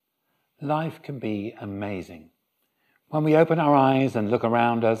Life can be amazing. When we open our eyes and look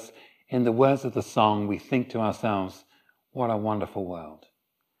around us, in the words of the song, we think to ourselves, what a wonderful world.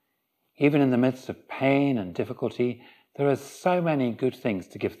 Even in the midst of pain and difficulty, there are so many good things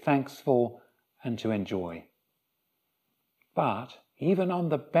to give thanks for and to enjoy. But even on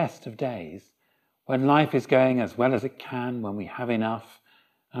the best of days, when life is going as well as it can, when we have enough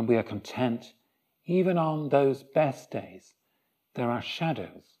and we are content, even on those best days, there are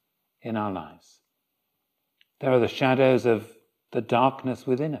shadows in our lives. There are the shadows of the darkness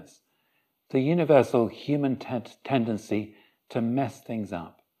within us, the universal human tendency to mess things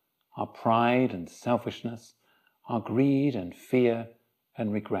up, our pride and selfishness, our greed and fear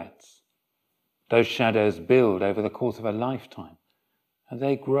and regrets. Those shadows build over the course of a lifetime, and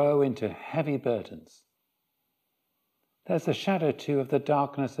they grow into heavy burdens. There's the shadow too of the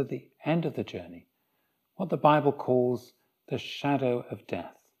darkness at the end of the journey, what the Bible calls the shadow of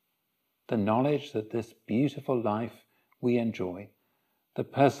death. The knowledge that this beautiful life we enjoy, the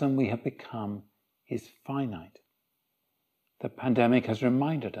person we have become, is finite. The pandemic has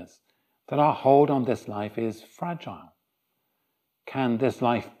reminded us that our hold on this life is fragile. Can this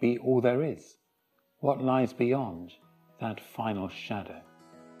life be all there is? What lies beyond that final shadow?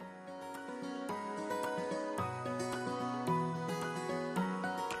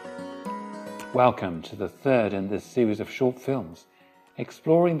 Welcome to the third in this series of short films,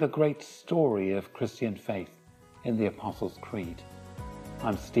 exploring the great story of Christian faith in the Apostles' Creed.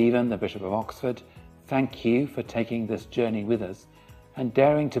 I'm Stephen, the Bishop of Oxford. Thank you for taking this journey with us and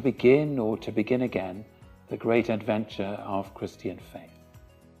daring to begin or to begin again the great adventure of Christian faith.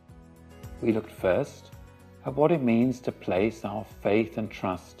 We looked first at what it means to place our faith and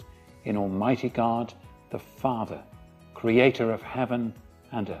trust in Almighty God, the Father, creator of heaven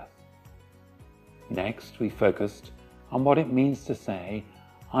and earth. Next, we focused on what it means to say,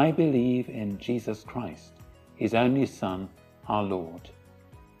 I believe in Jesus Christ, his only Son, our Lord.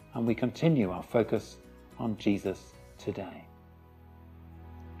 And we continue our focus on Jesus today.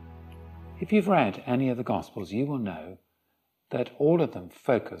 If you've read any of the Gospels, you will know that all of them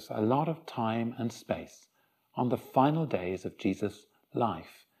focus a lot of time and space on the final days of Jesus'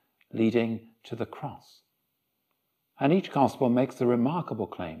 life, leading to the cross. And each Gospel makes the remarkable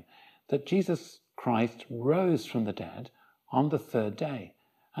claim that Jesus Christ rose from the dead on the third day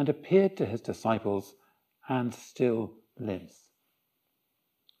and appeared to his disciples and still lives.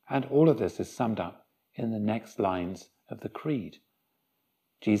 And all of this is summed up in the next lines of the Creed.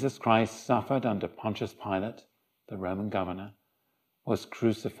 Jesus Christ suffered under Pontius Pilate, the Roman governor, was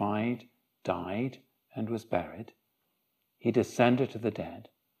crucified, died, and was buried. He descended to the dead.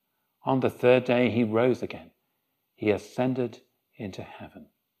 On the third day he rose again. He ascended into heaven.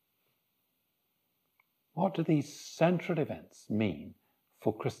 What do these central events mean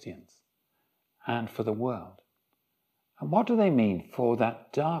for Christians and for the world? And what do they mean for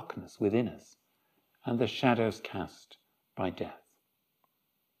that darkness within us and the shadows cast by death?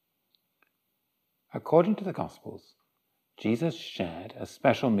 According to the Gospels, Jesus shared a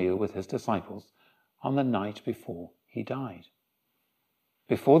special meal with his disciples on the night before he died.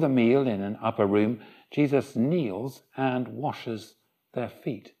 Before the meal, in an upper room, Jesus kneels and washes their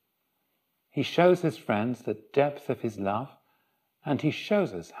feet. He shows his friends the depth of his love, and he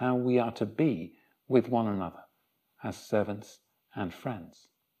shows us how we are to be with one another as servants and friends.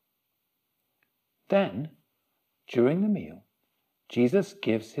 Then, during the meal, Jesus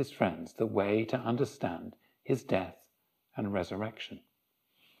gives his friends the way to understand his death and resurrection.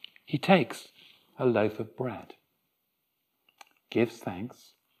 He takes a loaf of bread, gives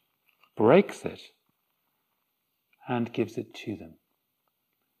thanks, breaks it, and gives it to them.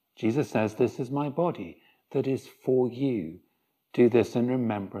 Jesus says, "This is my body that is for you. Do this in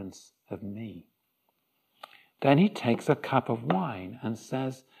remembrance of me." Then he takes a cup of wine and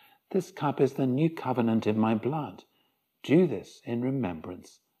says, "This cup is the new covenant in my blood. Do this in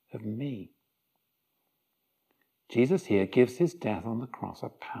remembrance of me." Jesus here gives his death on the cross a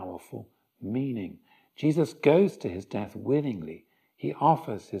powerful meaning. Jesus goes to his death willingly. He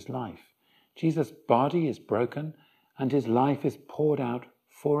offers his life. Jesus' body is broken and his life is poured out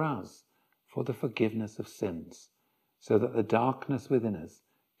for us, for the forgiveness of sins, so that the darkness within us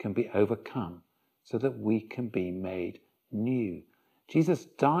can be overcome, so that we can be made new. Jesus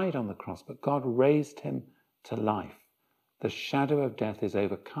died on the cross, but God raised him to life. The shadow of death is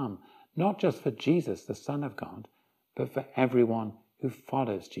overcome, not just for Jesus, the Son of God, but for everyone who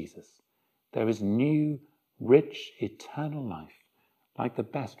follows Jesus. There is new, rich, eternal life, like the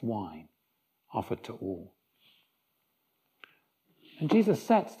best wine, offered to all. And Jesus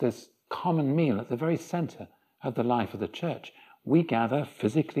sets this common meal at the very center of the life of the church. we gather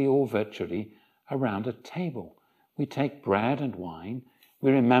physically or virtually around a table. We take bread and wine.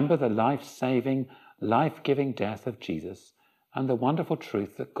 We remember the life-saving, life-giving death of Jesus and the wonderful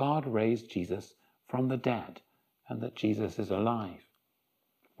truth that God raised Jesus from the dead and that Jesus is alive.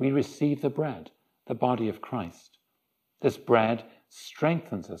 We receive the bread, the body of Christ. This bread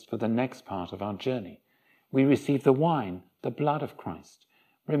strengthens us for the next part of our journey. We receive the wine, the blood of Christ,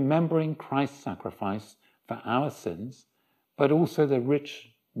 remembering Christ's sacrifice for our sins, but also the rich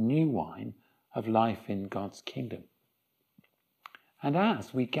new wine of life in God's kingdom. And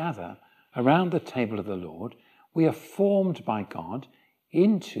as we gather around the table of the Lord, we are formed by God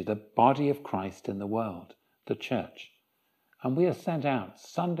into the body of Christ in the world, the church. And we are sent out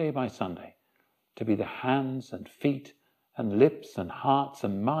Sunday by Sunday to be the hands and feet and lips and hearts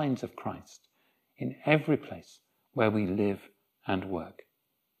and minds of Christ in every place where we live and work.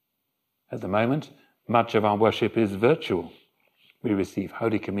 At the moment, much of our worship is virtual. We receive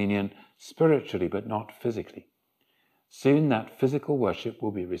Holy Communion spiritually but not physically. Soon that physical worship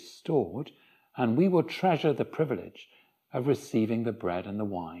will be restored, and we will treasure the privilege of receiving the bread and the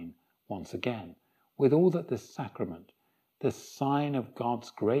wine once again, with all that this sacrament, this sign of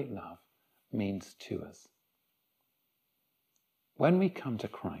God's great love, means to us. When we come to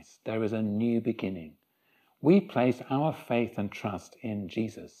Christ, there is a new beginning. We place our faith and trust in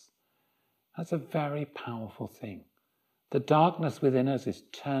Jesus. That's a very powerful thing. The darkness within us is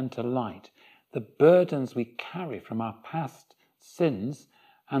turned to light. The burdens we carry from our past sins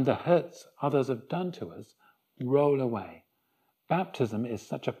and the hurts others have done to us roll away. Baptism is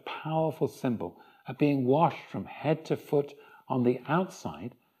such a powerful symbol of being washed from head to foot on the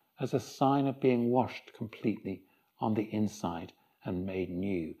outside as a sign of being washed completely on the inside and made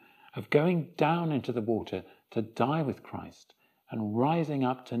new, of going down into the water to die with Christ and rising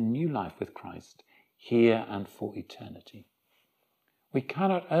up to new life with Christ here and for eternity. We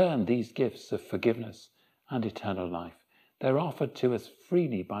cannot earn these gifts of forgiveness and eternal life. They're offered to us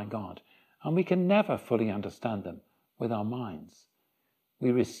freely by God, and we can never fully understand them with our minds.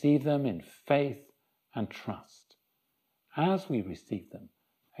 We receive them in faith and trust. As we receive them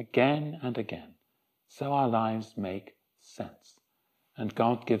again and again, so our lives make sense, and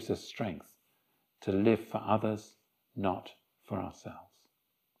God gives us strength to live for others, not for ourselves.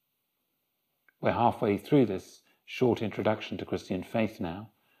 We're halfway through this short introduction to Christian faith now.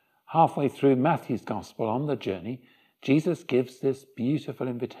 Halfway through Matthew's Gospel on the journey, Jesus gives this beautiful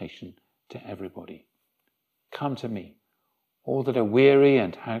invitation to everybody. Come to me, all that are weary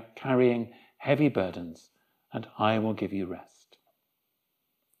and carrying heavy burdens, and I will give you rest.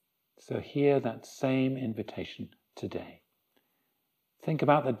 So hear that same invitation today. Think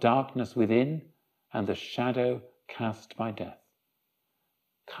about the darkness within and the shadow cast by death.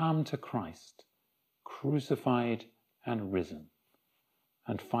 Come to Christ, crucified and risen,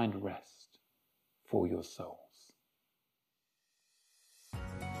 and find rest for your soul.